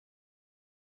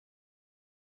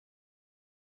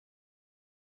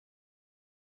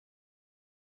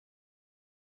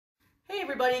Hey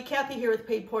everybody, Kathy here with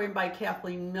Paid Pouring by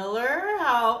Kathleen Miller.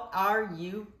 How are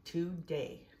you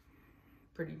today?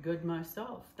 Pretty good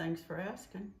myself, thanks for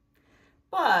asking.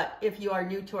 But if you are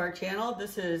new to our channel,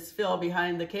 this is Phil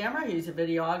behind the camera. He's a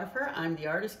videographer. I'm the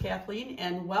artist, Kathleen,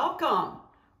 and welcome,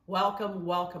 welcome,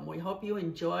 welcome. We hope you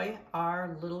enjoy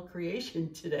our little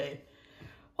creation today.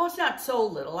 Well, it's not so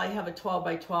little. I have a 12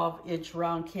 by 12 inch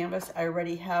round canvas. I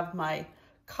already have my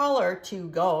color to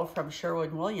go from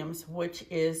Sherwin-Williams, which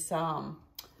is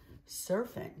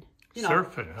surfing. You know,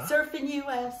 surfing, huh? Surfing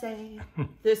USA.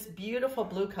 This beautiful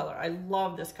blue color. I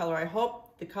love this color. I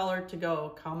hope the color to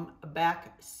go come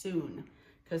back soon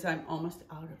because I'm almost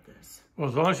out of this. Well,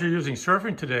 as long as you're using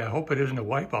surfing today, I hope it isn't a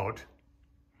wipeout.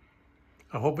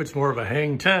 I hope it's more of a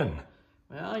hang 10.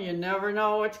 Well, you never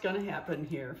know what's going to happen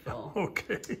here, Phil.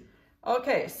 Okay.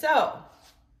 Okay, so,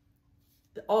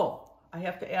 I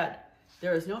have to add,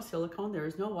 there is no silicone, there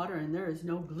is no water, and there is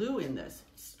no glue in this.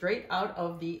 Straight out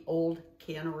of the old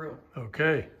canaroo.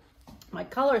 Okay. My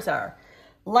colors are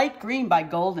light green by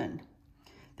Golden.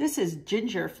 This is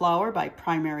ginger flower by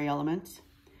Primary Elements.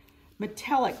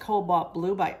 Metallic cobalt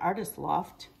blue by Artist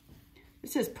Loft.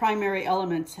 This is Primary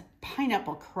Elements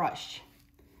Pineapple Crush.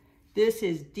 This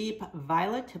is Deep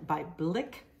Violet by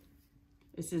Blick.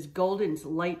 This is Golden's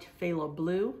Light Phthalo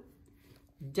Blue.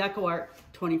 Deco Art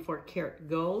 24 Karat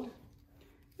Gold.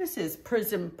 This is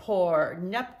Prism Pour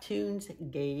Neptune's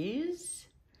Gaze.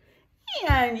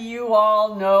 And you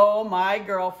all know my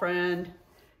girlfriend,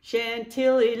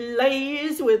 Chantilly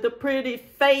Lays with a pretty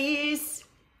face.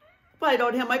 But I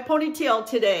don't have my ponytail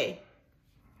today.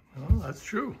 Oh, that's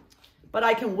true. But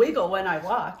I can wiggle when I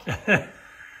walk.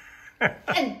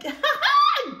 And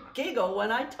giggle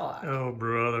when I talk. Oh,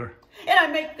 brother. And I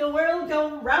make the world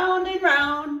go round and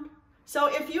round.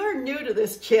 So if you're new to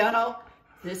this channel,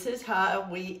 this is how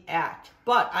we act.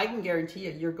 But I can guarantee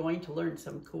you, you're going to learn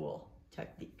some cool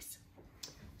techniques.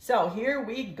 So here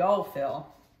we go, Phil.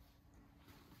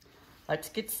 Let's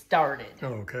get started.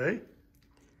 Okay.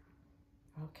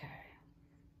 Okay.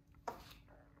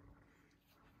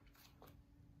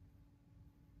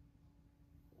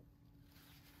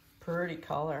 Pretty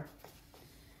color.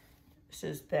 This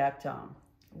is that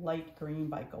light green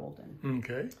by Golden.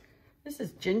 Okay. This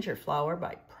is Ginger Flower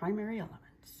by Primary Elements.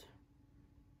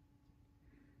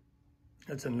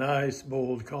 That's a nice,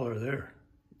 bold color there.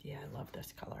 Yeah, I love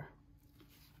this color.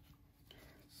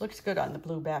 Looks good on the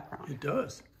blue background. It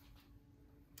does.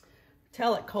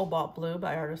 Metallic Cobalt Blue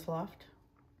by Artist Loft.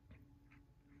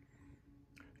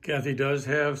 Kathy does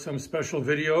have some special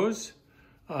videos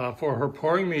for her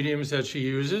pouring mediums that she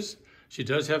uses. She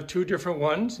does have two different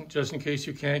ones, just in case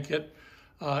you can't get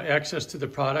access to the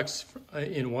products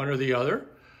in one or the other.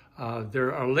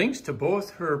 There are links to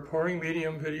both her pouring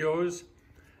medium videos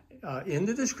in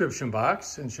the description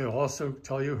box, and she'll also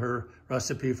tell you her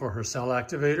recipe for her cell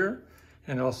activator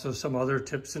and also some other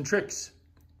tips and tricks.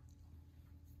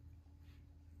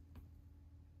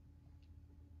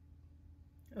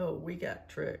 Oh, we got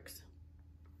tricks.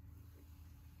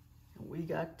 We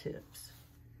got tips.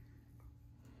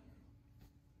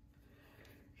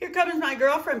 Here comes my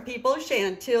girlfriend, people.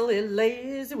 Chantilly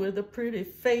Lays with a pretty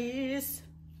face.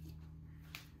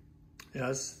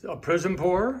 Yes, a prism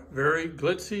pour, very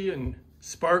glitzy and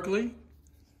sparkly.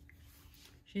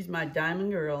 She's my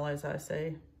diamond girl, as I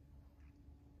say.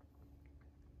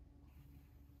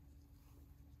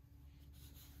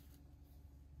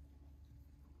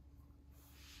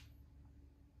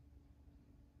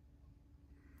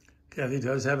 Kathy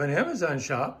does have an Amazon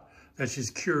shop that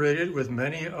she's curated with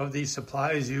many of the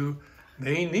supplies you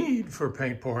may need for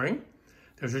paint pouring.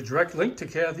 There's a direct link to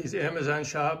Kathy's Amazon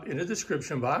shop in the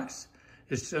description box.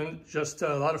 It's just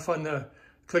a lot of fun to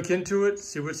click into it,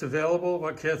 see what's available,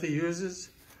 what Kathy uses.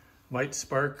 Might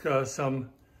spark some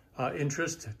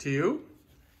interest to you.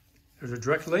 There's a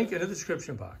direct link in the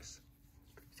description box.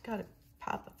 Just got to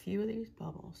pop a few of these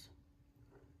bubbles.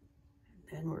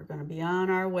 And then we're going to be on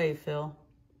our way, Phil.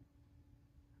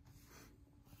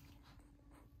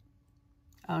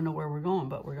 I don't know where we're going,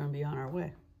 but we're going to be on our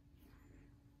way.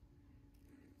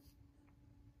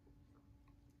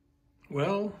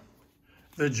 Well,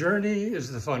 the journey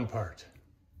is the fun part.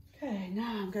 Okay,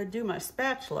 now I'm going to do my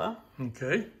spatula.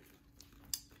 Okay.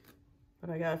 But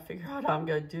I got to figure out how I'm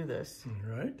going to do this.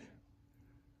 All right.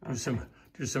 Do Okay.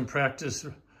 some practice.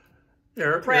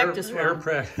 Practice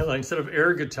Instead of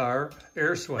air guitar,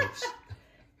 air swipes.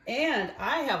 And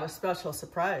I have a special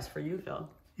surprise for you, Phil.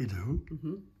 You do?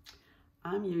 Mm-hmm.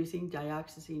 I'm using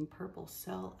dioxazine purple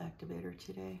cell activator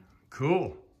today.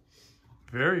 Cool.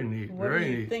 Very neat. What do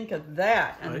you think of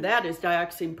that? And that is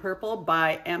dioxazine purple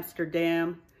by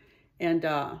Amsterdam. And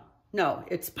no,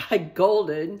 it's by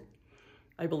Golden.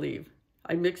 I believe.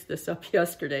 I mixed this up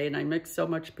yesterday, and I mixed so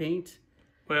much paint.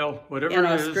 Well, whatever And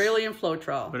it is, Australian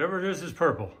Floetrol. whatever it is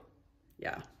purple.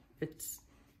 Yeah, it's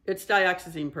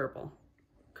dioxazine purple.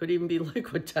 Could even be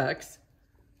Liquitex.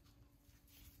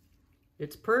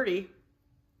 It's pretty.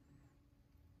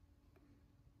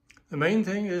 The main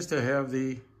thing is to have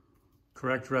the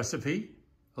correct recipe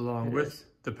along with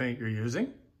the paint you're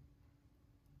using.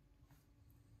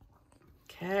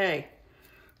 Okay,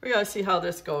 we gotta see how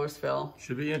this goes, Phil.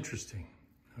 Should be interesting.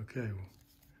 Okay,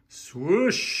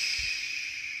 swoosh.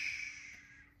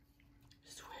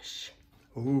 Swish.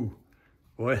 Ooh,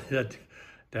 boy, that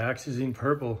dioxazine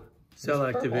purple cell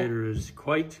activator is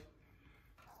quite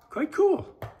cool.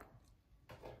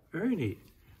 Very neat.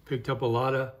 Picked up a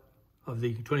lot of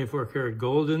the 24 karat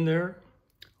gold in there.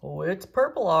 Oh, it's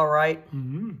purple, all right.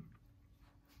 Mm-hmm.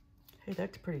 Hey,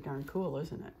 that's pretty darn cool,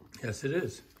 isn't it? Yes, it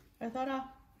is. I thought,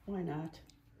 why not?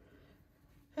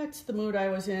 That's the mood I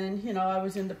was in. You know, I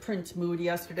was in the Prince mood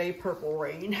yesterday, Purple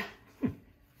Rain.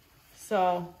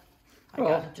 So I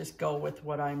gotta just go with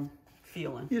what I'm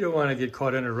feeling. You don't want to get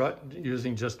caught in a rut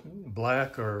using just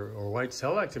black or white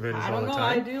cell activators I all don't the know,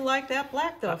 time. I do like that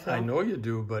black though, Phil. I know you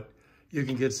do, but you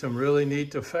can get some really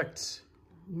neat effects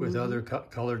with other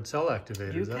colored cell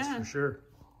activators, that's for sure.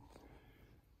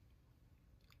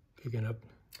 Picking up.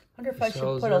 I wonder if I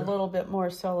should put a little bit more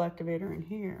cell activator in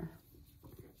here.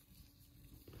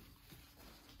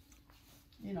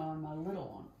 You know, on my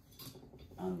little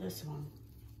one. On this one.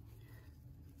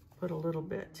 Put a little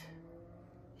bit.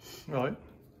 Right.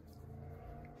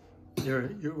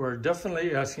 You are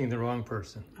definitely asking the wrong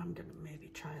person. I'm gonna maybe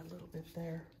try a little bit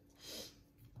there.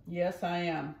 Yes, I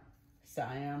am. Yes,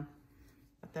 I am.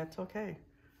 But that's okay.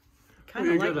 I kind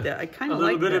of like that. I kind of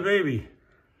like that. A little bit of baby.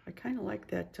 I kind of like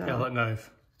that. Palette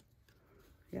knife.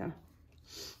 Yeah.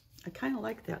 I kind of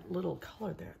like that little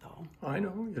color there, though. I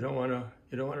know you don't want to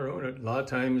ruin it. A lot of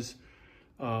times,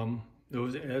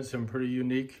 those add some pretty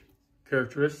unique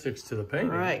characteristics to the painting.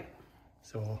 Right.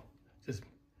 So just.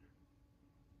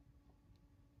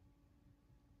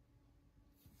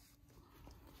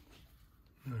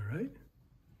 All right.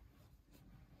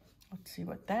 Let's see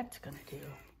what that's gonna do.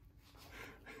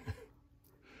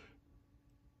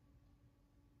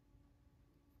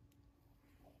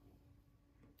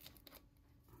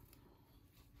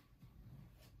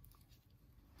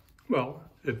 Well,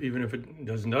 even if it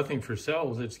does nothing for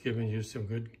cells, it's giving you some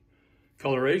good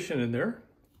coloration in there.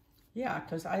 Yeah,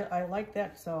 because I like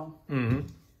that, so. Mm-hmm.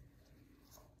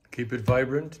 Keep it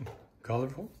vibrant and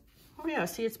colorful. Oh yeah,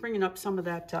 see, it's bringing up some of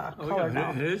that color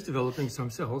now. It is developing some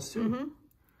cells too. Mm-hmm.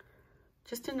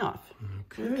 Just enough.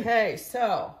 Okay. Okay,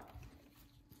 so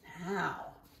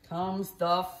now comes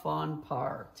the fun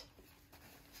part.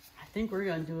 I think we're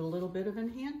going to do a little bit of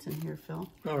enhancing here, Phil.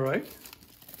 All right.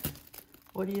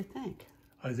 What do you think?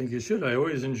 I think you should. I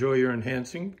always enjoy your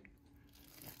enhancing.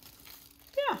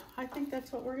 Yeah, I think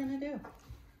that's what we're going to do.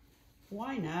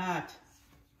 Why not?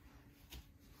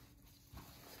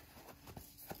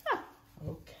 Ah,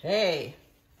 okay.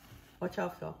 Watch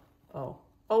out, Phil. Oh,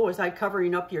 was I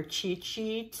covering up your cheat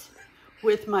sheet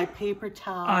with my paper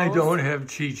towels? I don't have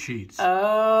cheat sheets.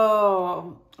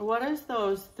 Oh, what is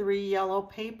those 3 yellow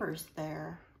papers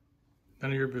there?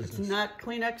 None of your business. It's not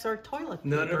Kleenex or toilet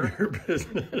paper. None of your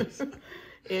business.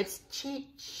 It's cheat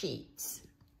sheets.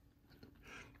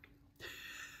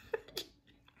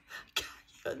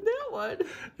 Got that one.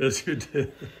 Yes, you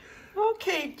did.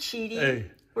 Okay, Cheaty.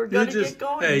 Hey, we're going to get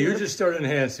going Hey, here. you just start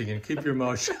enhancing and keep your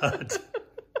mouth shut.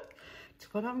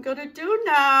 That's what I'm going to do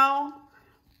now.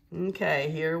 Okay,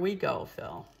 here we go,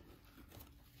 Phil.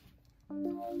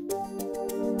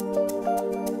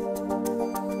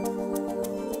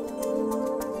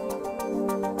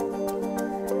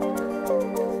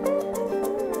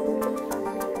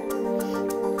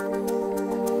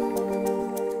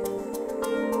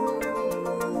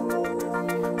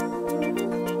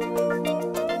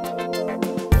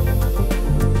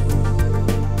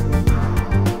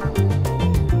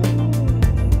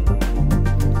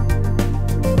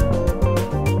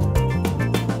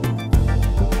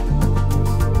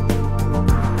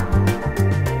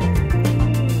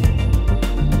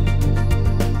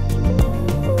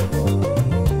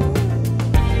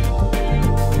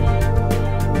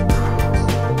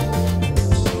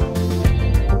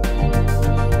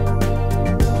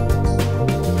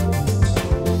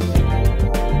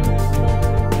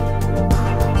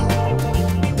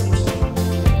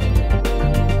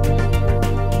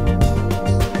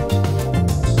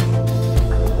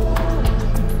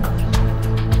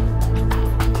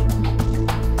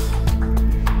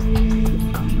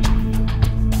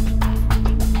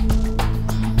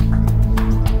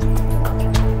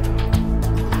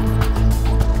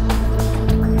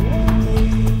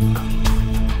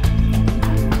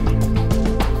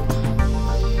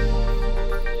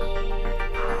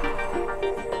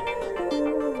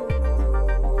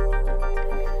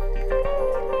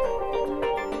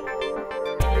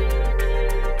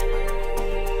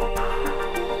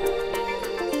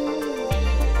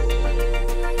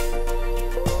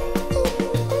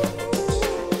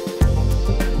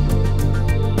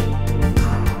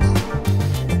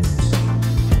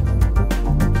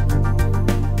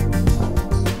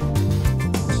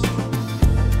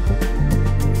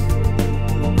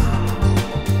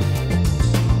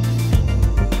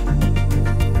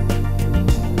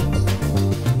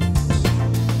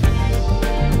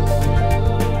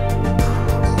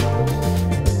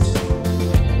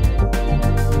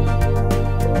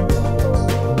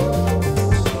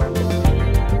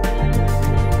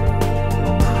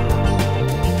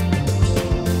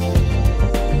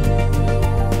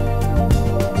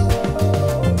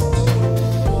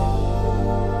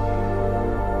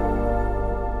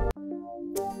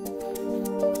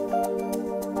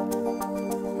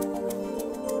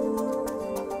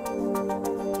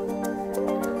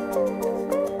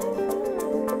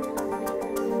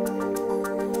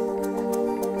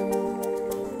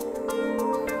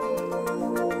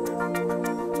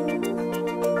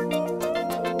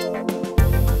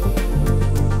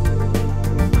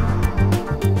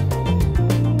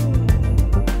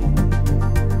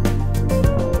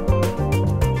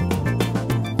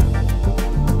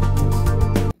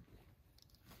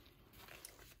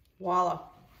 Voila.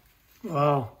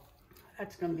 Wow.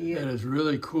 That's going to be That it. is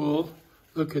really cool.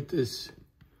 Look at this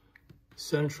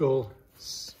central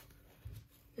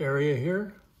area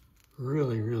here.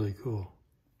 Really, really cool.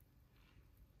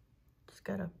 Just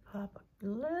got to pop a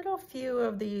little few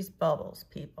of these bubbles,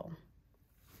 people.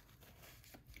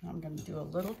 I'm going to do a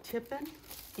little tipping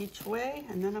each way,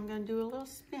 and then I'm going to do a little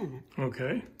spinning.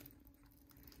 Okay.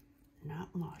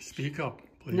 Not much. Speak up,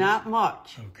 please. Not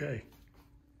much. Okay.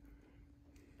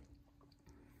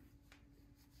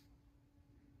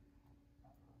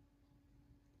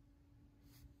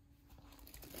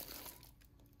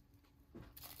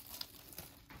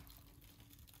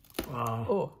 Wow.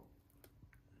 Oh.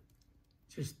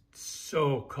 Just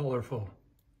so colorful.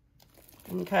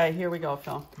 Okay, here we go,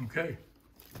 Phil. Okay.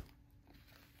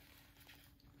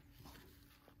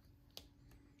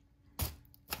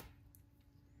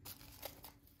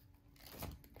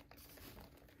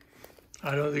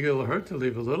 I don't think it'll hurt to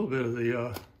leave a little bit of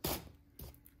the,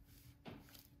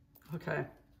 Okay.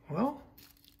 well,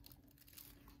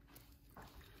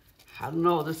 I don't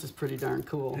know, this is pretty darn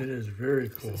cool. it is very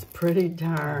cool. It's pretty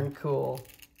darn cool.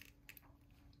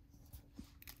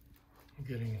 I'm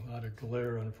getting a lot of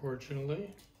glare,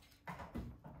 unfortunately.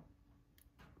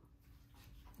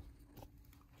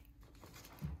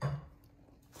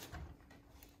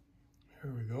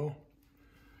 Here we go.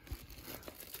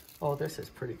 Oh, this is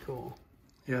pretty cool.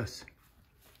 Yes.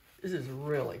 This is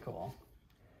really cool.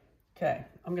 Okay,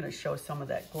 I'm going to show some of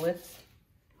that glitz.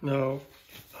 No.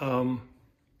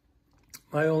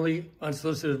 My only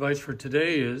unsolicited advice for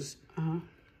today is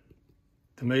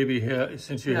to maybe have,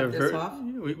 since you have, this off?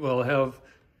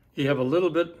 you have a little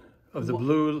bit of the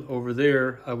blue over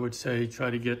there. I would say try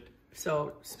to get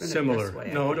So spin similar. it this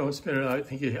way. No, don't spin it. I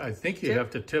think you have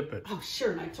to tip it. Oh,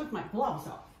 sure, and I took my gloves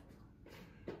off.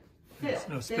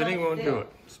 No, spinning won't do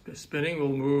it. Spinning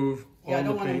will move all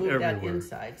the paint move that everywhere.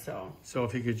 inside, so So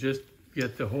if you could just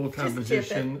get the whole tip it.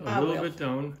 composition I a little will. bit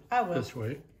down I will. this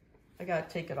way. I gotta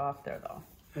take it off there though.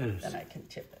 That is. Then I can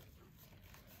tip it.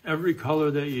 Every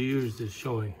color that you used is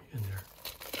showing in there.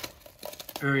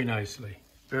 Very nicely,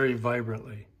 very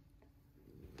vibrantly.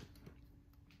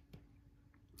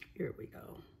 Here we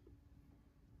go.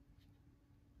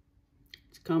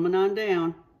 It's coming on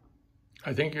down.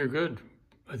 I think you're good.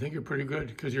 I think you're pretty good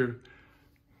because you're,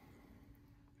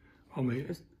 oh, maybe,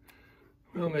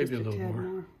 well, maybe Just a little tad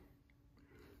more.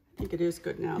 I think it is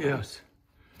good now. though. Yes.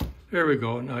 There we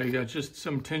go. Now you got just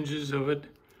some tinges of it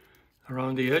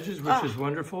around the edges, which is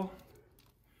wonderful.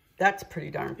 That's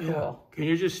pretty darn cool. Yeah. Can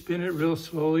you just spin it real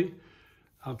slowly?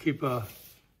 I'll keep a...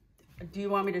 Do you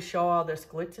want me to show all this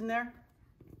glitz in there?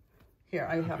 Here,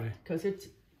 I have, Okay. because it's,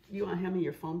 you want to hand me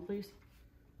your phone, please?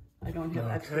 I don't have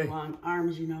extra Okay. long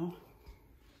arms, you know.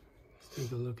 Let's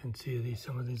take a look and see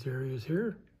some of these areas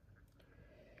here.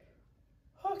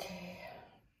 Okay.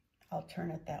 I'll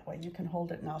turn it that way. You can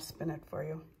hold it and I'll spin it for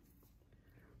you.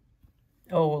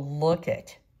 Oh, look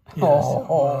it. Yes. Oh,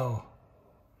 Wow.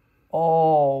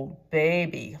 oh,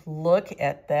 baby. Look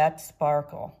at that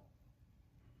sparkle.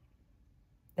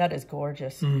 That is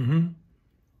gorgeous. Mm-hmm.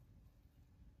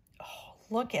 Oh,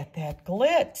 look at that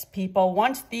glitz, people.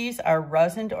 Once these are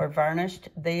resined or varnished,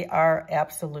 they are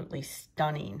absolutely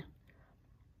stunning.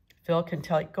 Phil can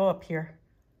tell you, go up here.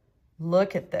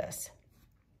 Look at this.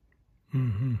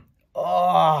 Mm-hmm.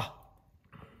 Oh,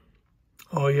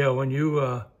 Oh, yeah, when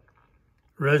you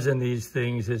resin these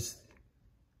things, it's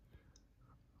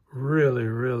really,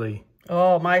 really...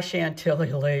 oh, my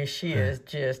Chantilly lace, she is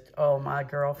just, oh, my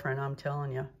girlfriend, I'm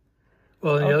telling you.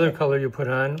 Well, the other color you put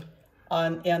on...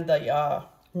 And the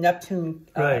Neptune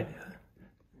right.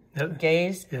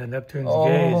 gaze. Yeah, Neptune's Oh,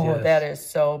 gaze, yes. that is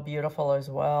so beautiful as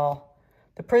well.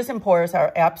 The prism pours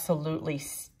are absolutely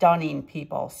stunning,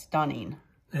 people, stunning.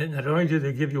 And not only do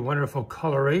they give you wonderful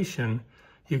coloration,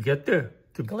 you get the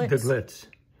glitz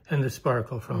and the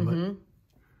sparkle from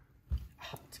it.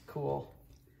 Oh, it's cool.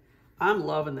 I'm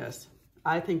loving this.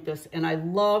 I think this, and I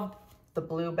love the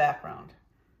blue background.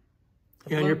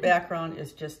 The blue background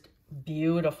is just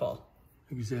beautiful.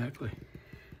 Exactly.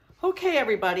 Okay,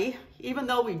 everybody, even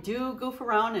though we do goof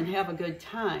around and have a good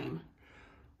time,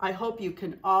 I hope you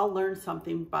can all learn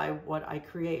something by what I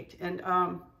create. And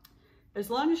as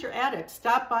long as you're at it,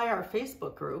 stop by our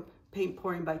Facebook group, Paint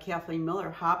Pouring by Kathleen Miller.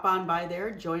 Hop on by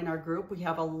there, join our group. We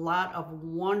have a lot of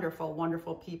wonderful,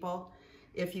 wonderful people.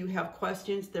 If you have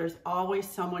questions, there's always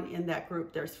someone in that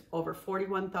group. There's over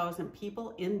 41,000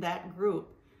 people in that group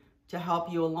to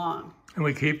help you along. And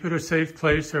we keep it a safe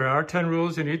place. There are 10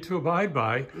 rules you need to abide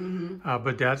by,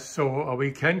 but that's so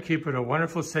we can keep it a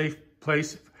wonderful, safe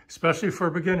place, especially for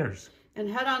beginners. And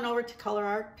head on over to Color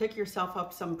Art. Pick yourself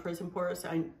up some prism pours.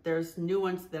 There's new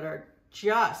ones that are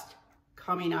just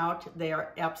coming out. They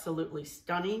are absolutely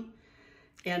stunning.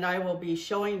 And I will be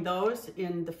showing those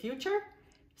in the future.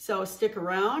 So stick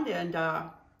around. And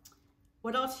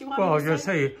what else do you want me to say? Well, I was going to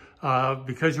say,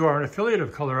 because you are an affiliate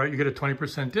of Color Art, you get a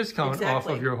 20% discount off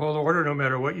of your whole order, no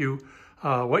matter what you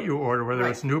order, whether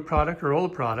it's new product or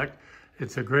old product.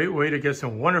 It's a great way to get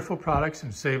some wonderful products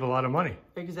and save a lot of money.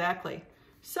 Exactly.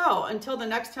 So until the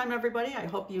next time, everybody, I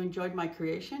hope you enjoyed my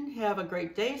creation. Have a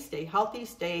great day. Stay healthy.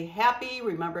 Stay happy.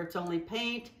 Remember, it's only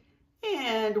paint.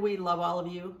 And we love all of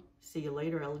you. See you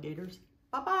later, alligators.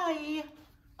 Bye-bye.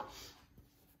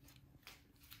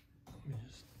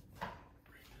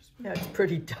 Yeah, it's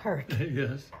pretty dark.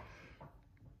 Yes.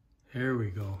 Here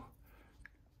we go.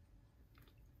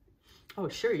 Oh,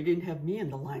 sure, you didn't have me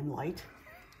in the limelight.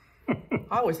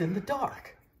 I was in the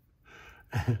dark.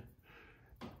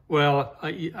 Well,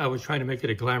 I was trying to make it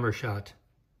a glamour shot.